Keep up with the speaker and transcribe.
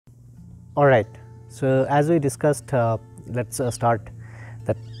Alright, so as we discussed, let's start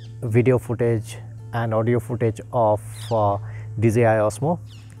that video footage and audio footage of Dji Osmo.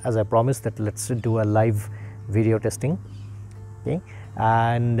 As I promised that let's do a live video testing. Okay,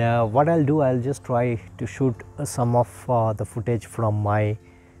 and what I'll do, I'll just try to shoot some of the footage from my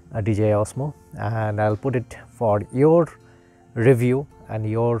Dji Osmo, and I'll put it for your review and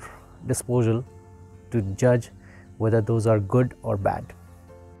your disposal to judge whether those are good or bad.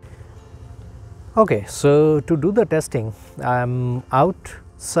 Okay, so to do the testing, I'm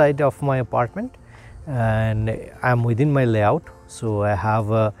outside of my apartment and I'm within my layout. So I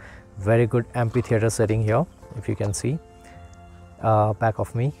have a very good amphitheater setting here, if you can see back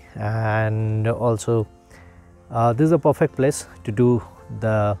of me, and also this is a perfect place to do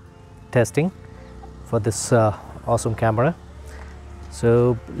the testing for this awesome camera.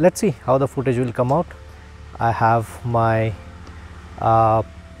 So let's see how the footage will come out. I have my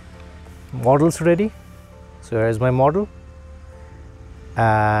models ready. So here is my model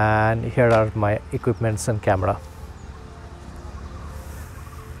and here are my equipments and camera.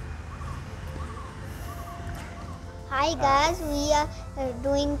 Hi guys, we are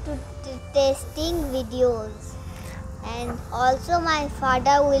doing testing videos, and also my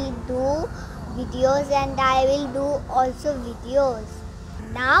father will do videos and I will do also videos.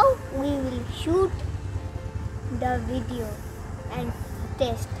 Now we will shoot the video and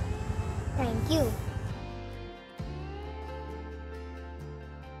test. Thank you.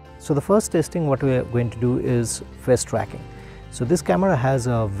 So the first testing what we are going to do is face tracking. So this camera has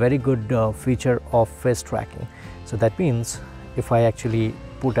a very good feature of face tracking. So that means if I actually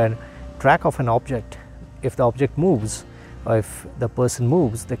put a track of an object, if the object moves or if the person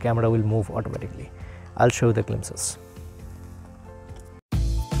moves, the camera will move automatically. I'll show the glimpses.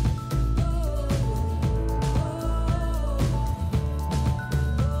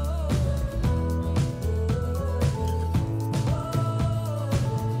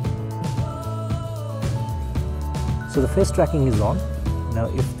 So the face tracking is on. Now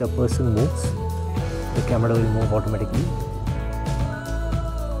if the person moves, the camera will move automatically.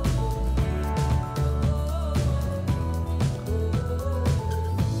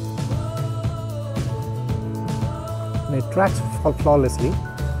 And it tracks flawlessly.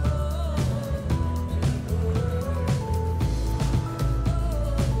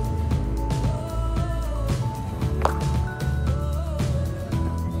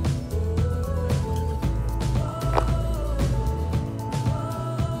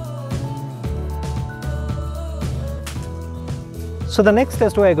 So the next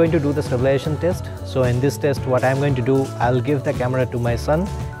test we are going to do the stabilization test. So in this test what I am going to do, I'll give the camera to my son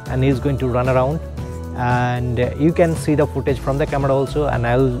and he's going to run around, and you can see the footage from the camera also, and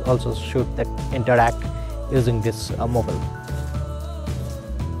I'll also shoot that interact using this mobile.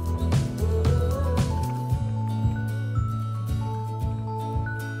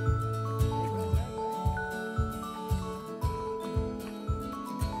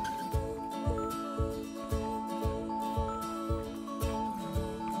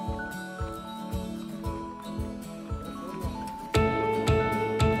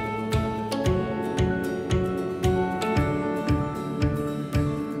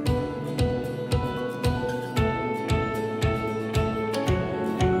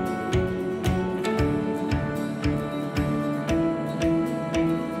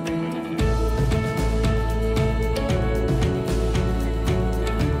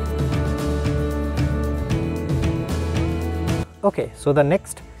 Okay, so the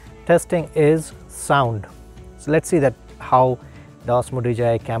next testing is sound. So let's see that how the Osmo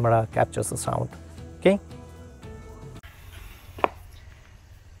Dji camera captures the sound. Okay.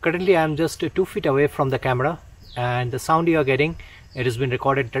 Currently I am just 2 feet away from the camera, and the sound you are getting, it has been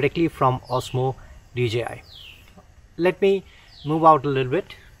recorded directly from Osmo Dji. Let me move out a little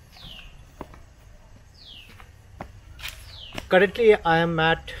bit. Currently I am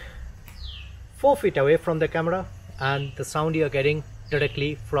at 4 feet away from the camera, and the sound you are getting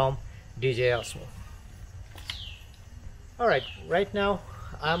directly from Dji Osmo. Alright, right now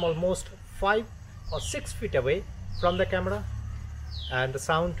I am almost 5 or 6 feet away from the camera, and the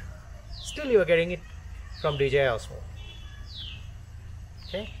sound still you are getting it from Dji Osmo.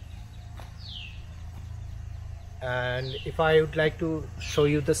 Okay, and if I would like to show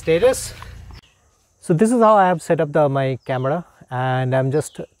you the status, so this is how I have set up my camera, and I'm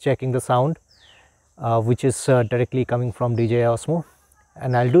just checking the sound which is directly coming from Dji Osmo,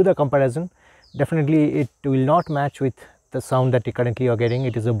 and I'll do the comparison. Definitely it will not match with the sound that you currently are getting.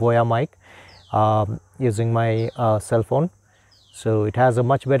 It is a Boya mic using my cell phone, so it has a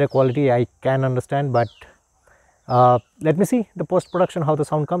much better quality, I can understand, but let me see the post production how the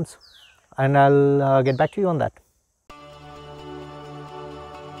sound comes. and I'll get back to you on that.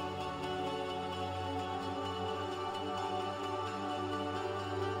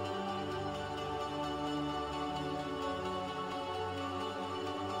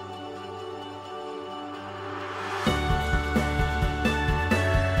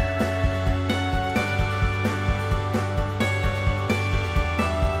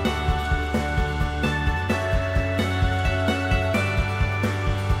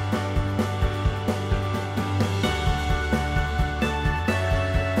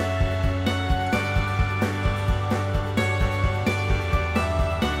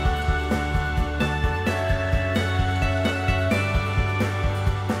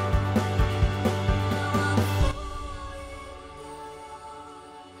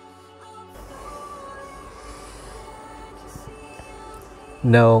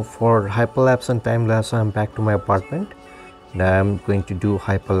 Now for hyperlapse and time lapse, I'm back to my apartment. Now I'm going to do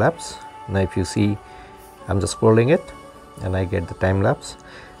hyperlapse. Now if you see, I'm just scrolling it and I get the time lapse.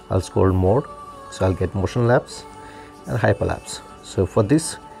 I'll scroll more, so I'll get motion lapse and hyperlapse. So for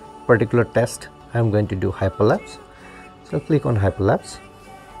this particular test, I'm going to do hyperlapse. So I'll click on hyperlapse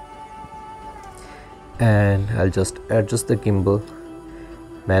and I'll just adjust the gimbal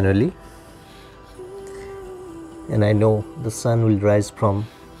manually. And I know the sun will rise from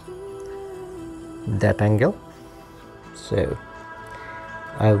that angle, so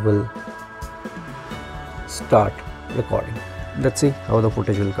I will start recording. Let's see how the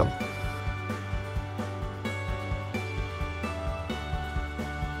footage will come.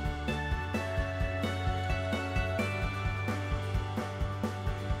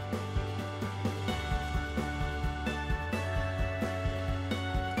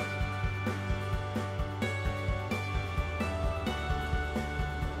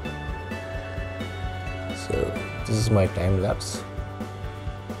 So this is my time lapse.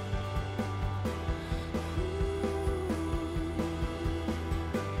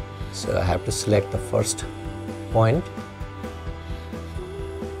 So I have to select the first point.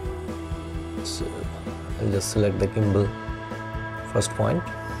 So I'll just select the gimbal first point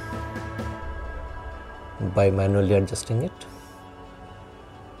by manually adjusting it.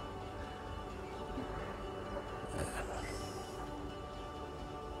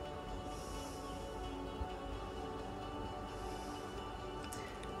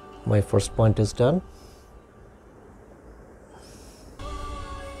 My first point is done.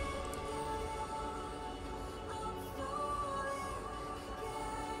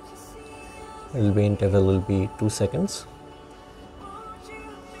 Interval will be 2 seconds.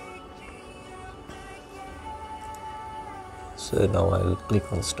 So now I will click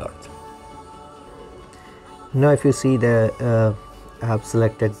on start. Now if you see I have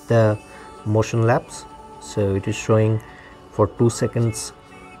selected the motion lapse, so it is showing for 2 seconds.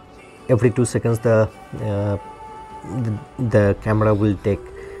 Every 2 seconds the camera will take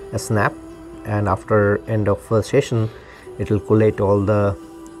a snap, and after end of session it will collate all the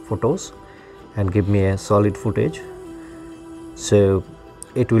photos and give me a solid footage. So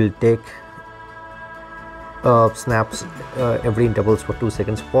it will take snaps every intervals for 2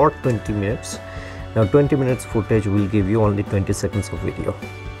 seconds for 20 minutes. Now 20 minutes footage will give you only 20 seconds of video.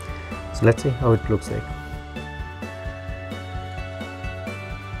 So let's see how it looks like.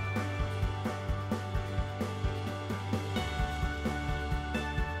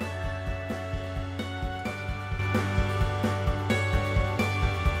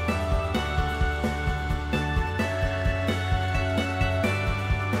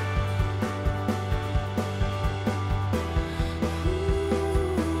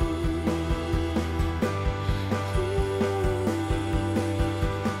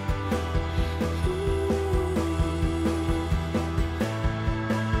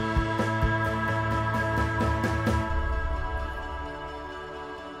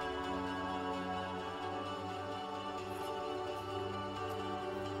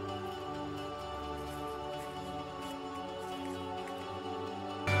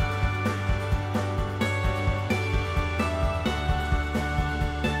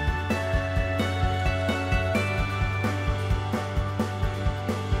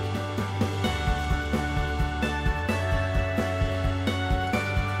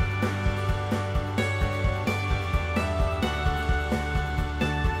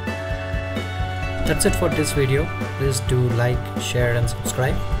 That's it for this video. Please do like, share and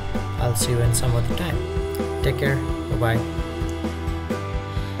subscribe. I'll see you in some other time. Take care. Bye bye.